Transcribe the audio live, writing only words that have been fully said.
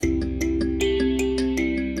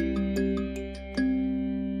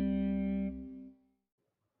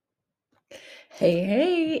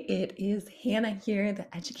Hey, it is Hannah here,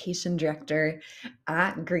 the Education Director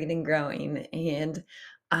at Great and Growing, and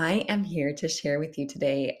I am here to share with you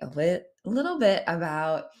today a little bit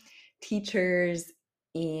about teachers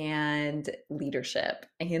and leadership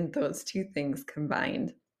and those two things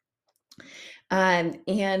combined.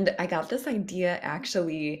 And I got this idea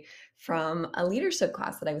actually from a leadership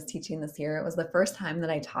class that I was teaching this year. It was the first time that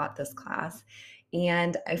I taught this class,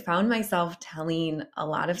 and I found myself telling a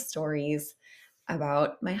lot of stories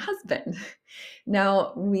about my husband.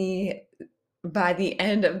 Now, by the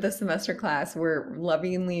end of the semester class, we're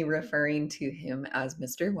lovingly referring to him as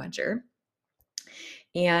Mr. Wedger.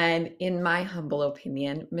 And in my humble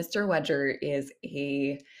opinion, Mr. Wedger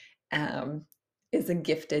um, is a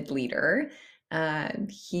gifted leader.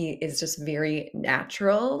 He is just very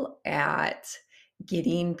natural at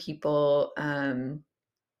getting people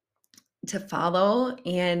to follow,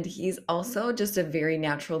 and he's also just a very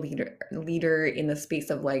natural leader in the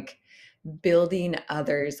space of like building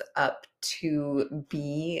others up to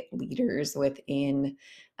be leaders within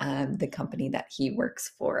the company that he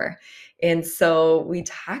works for. And so we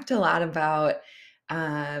talked a lot about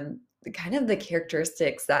kind of the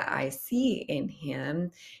characteristics that I see in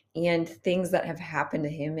him and things that have happened to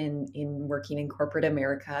him in working in corporate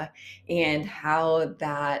America, and how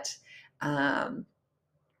that um,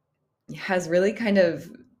 has really kind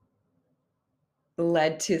of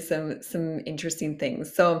led to some interesting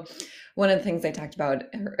things. So one of the things I talked about,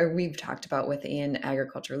 or we've talked about within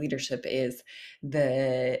agriculture leadership, is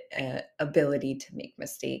the ability to make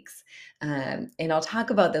mistakes. And I'll talk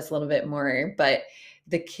about this a little bit more, but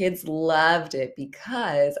the kids loved it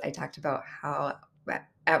because I talked about how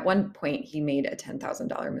at one point he made a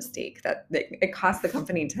 $10,000 mistake that it cost the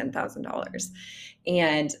company $10,000.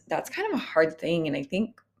 And that's kind of a hard thing. And I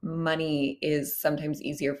think money is sometimes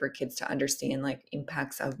easier for kids to understand, like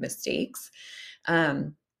impacts of mistakes.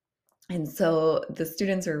 Um, and so the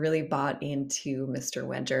students were really bought into Mr.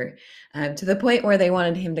 Wedger, to the point where they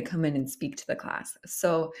wanted him to come in and speak to the class.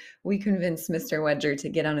 So we convinced Mr. Wedger to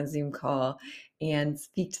get on a Zoom call and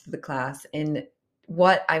speak to the class. And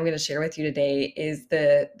what I'm going to share with you today is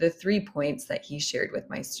the 3 points that he shared with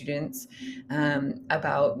my students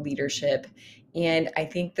about leadership. And I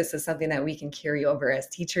think this is something that we can carry over as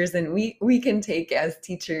teachers, and we can take as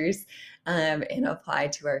teachers and apply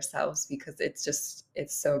to ourselves, because it's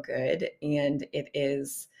so good, and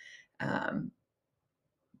um,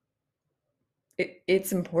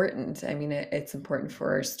 it's important. I mean, it's important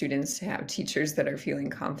for our students to have teachers that are feeling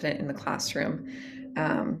confident in the classroom.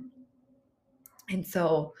 Um, and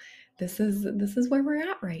so this is where we're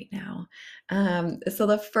at right now. So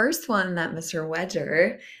the first one that Mr.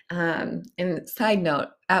 Wedger, and side note,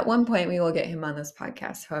 at one point we will get him on this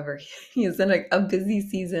podcast. However, he is in a busy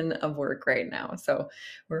season of work right now. So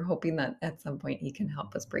we're hoping that at some point he can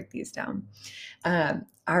help us break these down.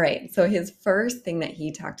 All right. So his first thing that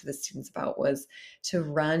he talked to the students about was to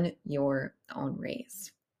run your own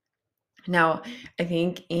race. Now, I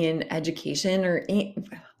think in education,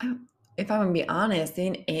 if I'm gonna be honest,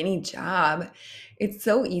 in any job, it's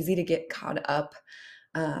so easy to get caught up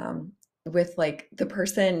with like the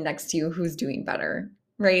person next to you who's doing better,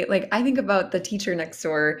 right? Like I think about the teacher next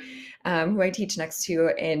door, who I teach next to,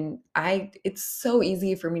 and it's so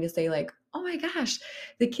easy for me to say like, oh my gosh,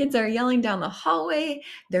 the kids are yelling down the hallway,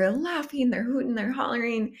 they're laughing, they're hooting, they're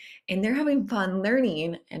hollering, and they're having fun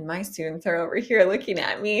learning. And my students are over here looking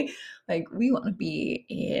at me like, we want to be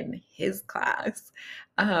in his class.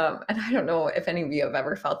 And I don't know if any of you have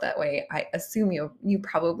ever felt that way. I assume you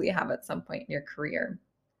probably have at some point in your career.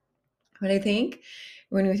 But I think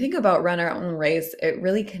when we think about run our own race, it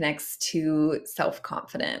really connects to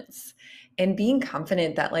self-confidence and being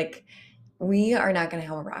confident that like we are not going to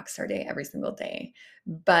have a rock star day every single day.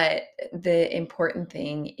 But the important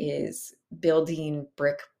thing is building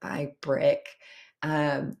brick by brick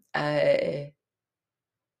a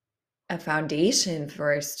foundation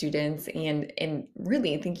for our students, and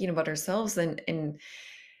really thinking about ourselves, and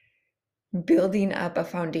building up a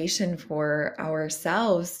foundation for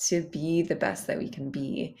ourselves to be the best that we can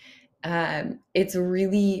be. It's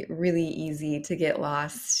really, really easy to get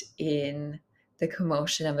lost in the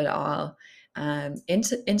commotion of it all, and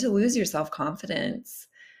to lose your self-confidence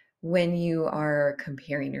when you are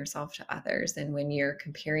comparing yourself to others, and when you're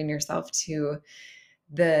comparing yourself to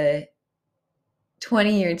the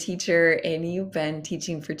 20-year teacher and you've been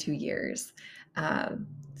teaching for 2 years.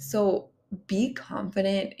 So be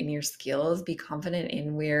confident in your skills, be confident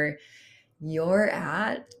in where you're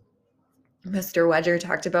at. Mr. Wedger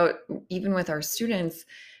talked about, even with our students,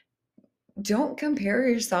 don't compare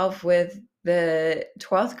yourself with the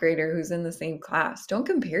 12th grader who's in the same class. Don't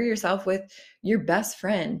compare yourself with your best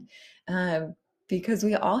friend, um, because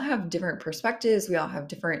we all have different perspectives, we all have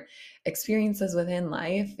different experiences within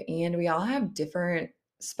life, and we all have different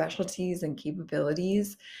specialties and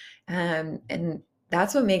capabilities. And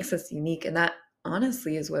that's what makes us unique. And that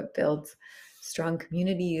honestly is what builds strong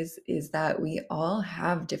communities, is that we all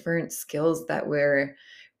have different skills that we're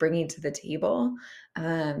bringing to the table,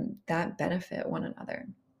 that benefit one another.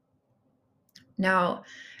 Now,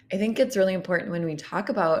 I think it's really important when we talk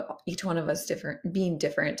about each one of us different, being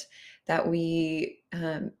different, that we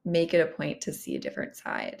make it a point to see a different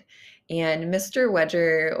side. And Mr.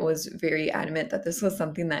 Wedger was very adamant that this was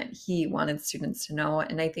something that he wanted students to know.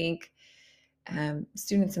 And I think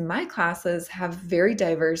students in my classes have very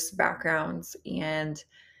diverse backgrounds and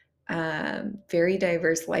very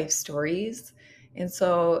diverse life stories. And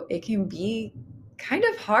so it can be kind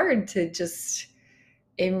of hard to just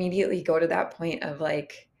immediately go to that point of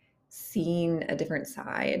like seeing a different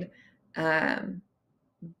side. Um,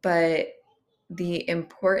 but the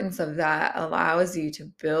importance of that allows you to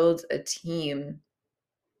build a team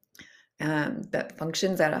that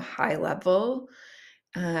functions at a high level,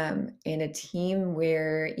 and a team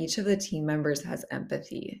where each of the team members has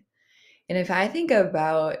empathy. And if I think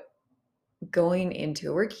about going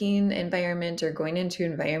into a working environment or going into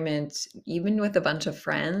an environment, even with a bunch of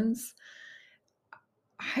friends,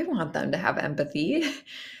 I want them to have empathy.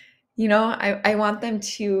 I want them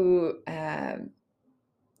to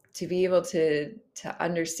be able to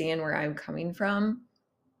understand where I'm coming from.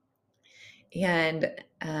 And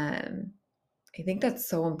I think that's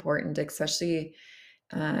so important,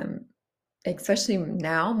 um, especially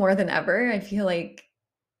now more than ever. I feel like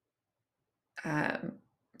um,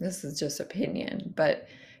 this is just opinion, but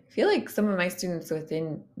I feel like some of my students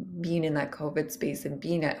within being in that COVID space and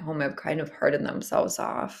being at home have kind of hardened themselves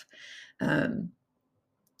off. Um,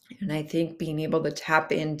 and I think being able to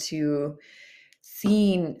tap into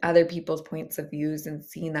seeing other people's points of views and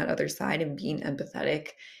seeing that other side and being empathetic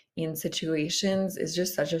in situations is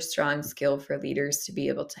just such a strong skill for leaders to be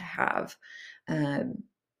able to have. Um,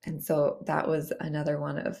 and so that was another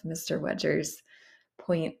one of Mr. Wedger's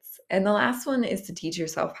points. And the last one is to teach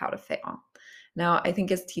yourself how to fail. Now, I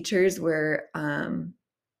think as teachers, we're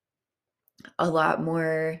a lot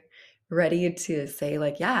more ready to say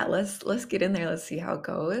like, yeah, let's get in there, let's see how it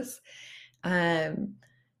goes. Um,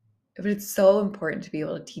 but it's so important to be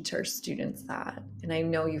able to teach our students that. And I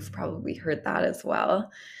know you've probably heard that as well.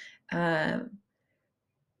 Um,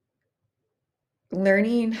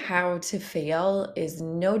 Learning how to fail is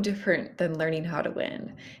no different than learning how to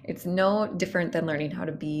win. It's no different than learning how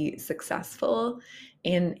to be successful.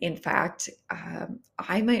 And in fact,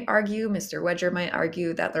 I might argue, Mr. Wedger might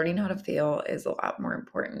argue, that learning how to fail is a lot more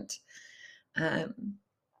important, um,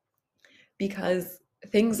 because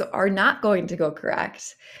things are not going to go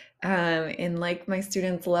correct. And like my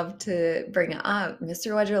students love to bring up,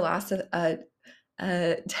 Mr. Wedger lost a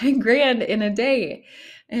 10 grand in a day.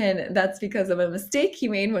 And that's because of a mistake he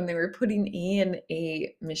made when they were putting in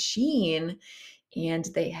a machine, and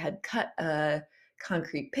they had cut a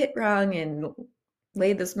concrete pit wrong and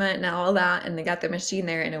laid the cement and all that. And they got the machine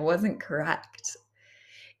there and it wasn't correct.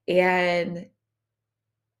 And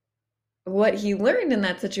what he learned in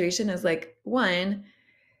that situation is like, one,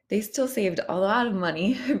 they still saved a lot of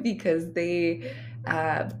money because they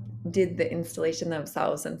uh, did the installation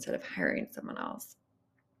themselves instead of hiring someone else.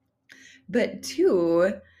 But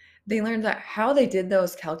two, they learned that how they did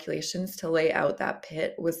those calculations to lay out that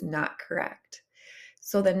pit was not correct.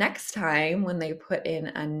 So the next time when they put in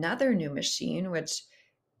another new machine, which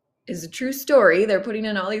is a true story, they're putting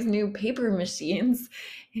in all these new paper machines.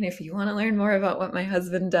 And if you want to learn more about what my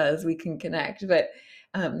husband does, we can connect. But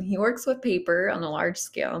he works with paper on a large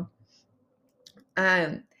scale.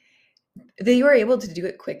 Um, they were able to do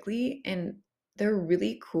it quickly, and the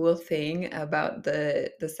really cool thing about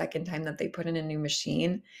the second time that they put in a new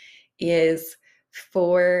machine is,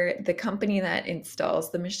 for the company that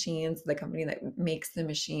installs the machines, the company that makes the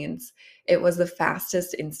machines, it was the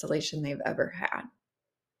fastest installation they've ever had.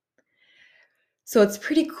 So it's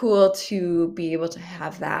pretty cool to be able to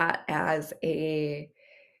have that as a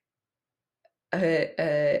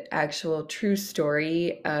actual true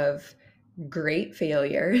story of great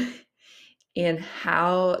failure and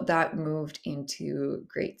how that moved into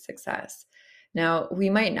great success. Now, we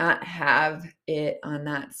might not have it on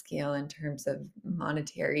that scale in terms of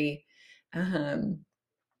monetary um,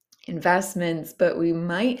 investments, but we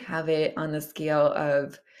might have it on the scale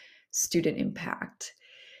of student impact.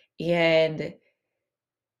 And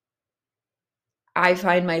I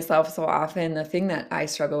find myself so often the thing that I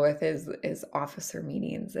struggle with is officer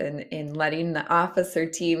meetings and letting the officer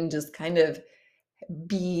team just kind of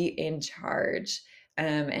be in charge.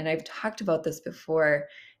 And I've talked about this before,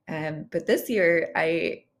 but this year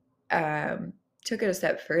I took it a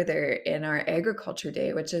step further in our agriculture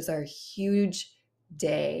day, which is our huge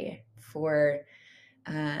day for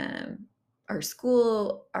um, our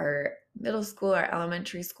school, our middle school, our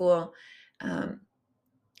elementary school. Um,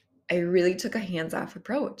 I really took a hands-off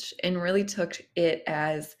approach and really took it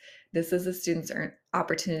as this is a student's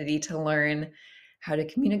opportunity to learn how to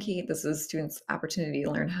communicate. This is a student's opportunity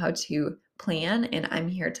to learn how to plan, and I'm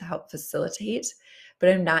here to help facilitate, but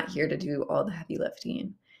I'm not here to do all the heavy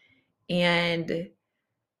lifting. And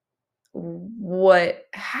what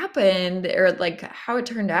happened, or like how it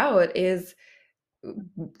turned out, is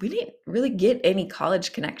we didn't really get any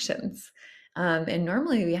college connections. And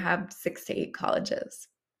normally we have 6 to 8 colleges.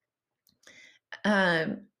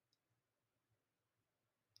 Um,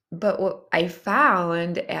 But what I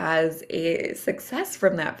found as a success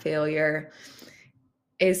from that failure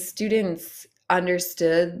is students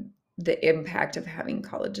understood the impact of having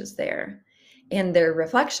colleges there. And their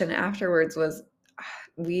reflection afterwards was,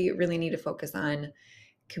 we really need to focus on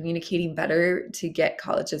communicating better to get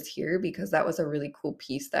colleges here because that was a really cool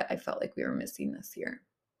piece that I felt like we were missing this year.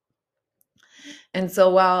 And so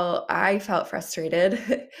while I felt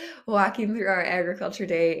frustrated walking through our agriculture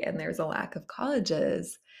day and there's a lack of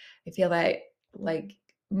colleges, I feel like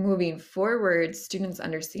moving forward, students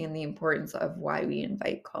understand the importance of why we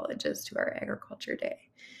invite colleges to our agriculture day.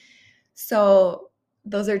 So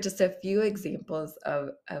those are just a few examples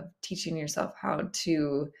of teaching yourself how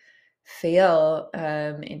to fail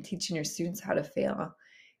and teaching your students how to fail.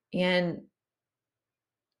 And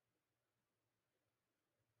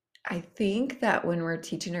I think that when we're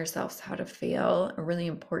teaching ourselves how to fail, a really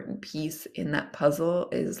important piece in that puzzle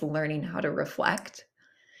is learning how to reflect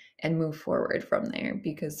and move forward from there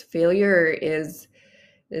because failure is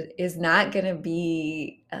not going to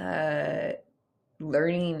be a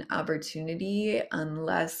learning opportunity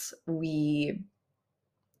unless we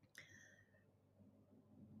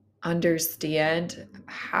understand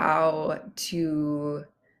how to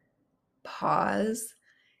pause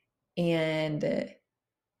and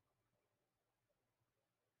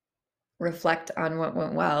reflect on what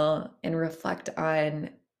went well and reflect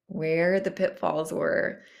on where the pitfalls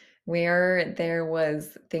were, where there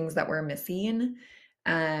was things that were missing,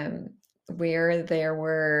 um, where there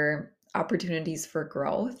were opportunities for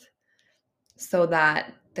growth so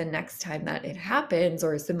that the next time that it happens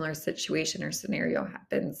or a similar situation or scenario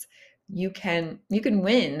happens, you can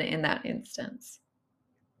win in that instance.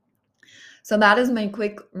 So that is my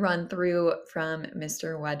quick run through from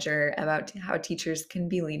Mr. Wedger about how teachers can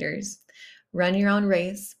be leaders. Run your own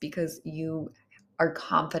race because you are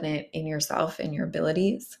confident in yourself and your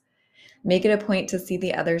abilities. Make it a point to see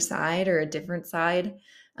the other side or a different side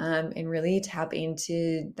and really tap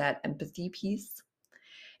into that empathy piece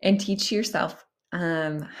and teach yourself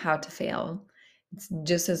how to fail. It's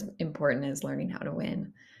just as important as learning how to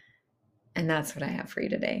win. And that's what I have for you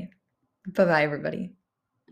today. Bye-bye, everybody.